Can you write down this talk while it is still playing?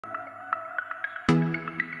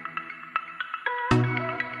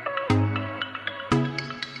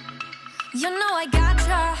You know I got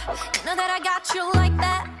ya, you know that I got you like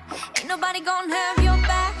that. Ain't nobody gonna have your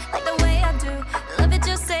back like the way I do. Love it,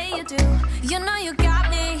 just say you do. You know you got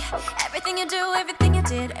me. Everything you do, everything you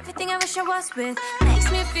did, everything I wish I was with makes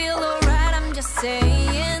me feel alright, I'm just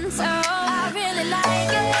saying. So I really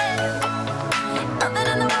like it. Nothing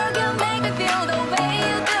in the world can make me feel the way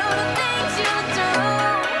you do. The things you do,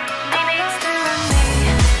 baby, it's you and me.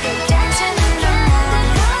 Dancing in the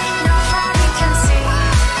moonlight, nobody can see.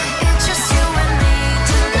 It's just you and me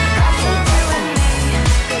tonight. You and me.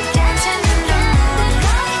 Dancing in the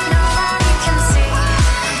moonlight, nobody can see.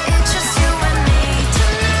 It's just you and me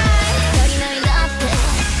tonight.足りないだって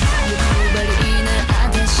欲張りな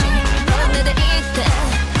私本音で言って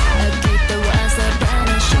飽きた噂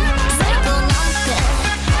話最高なんて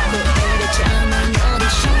声出ちゃうものだ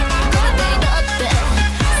しこれでだって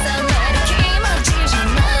冷める気持ちじゃ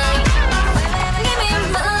ない君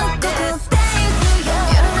もここで行くよ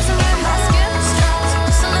You're the reason why my skin starts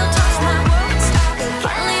Just a little touch my world stops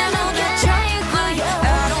Finally I know that you're equal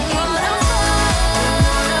I don't wanna fall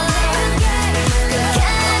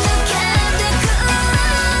Can't be cool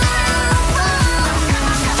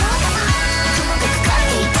雲がかかっ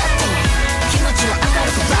ていたって気持ちは明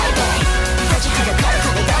るくバイバイ立ちはだかる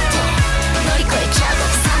羽だって乗り越えちゃう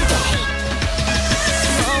僕サンデー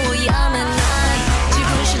もうやめない自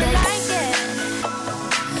分次第 Like it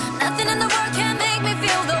Nothing in the world can make me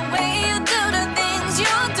feel the way you do the things you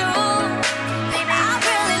do Baby I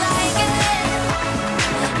really like it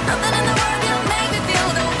Nothing in the world can make me feel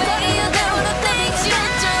the way you do the things you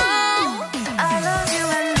do I love you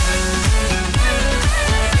and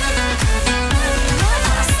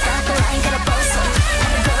Start the lineから暴走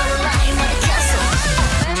I'm gonna line までキャンセル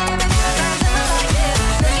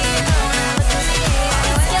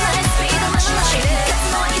つけないスピードマシマシ勝つ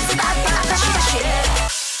のいつだって私だし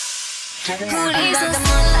Please don't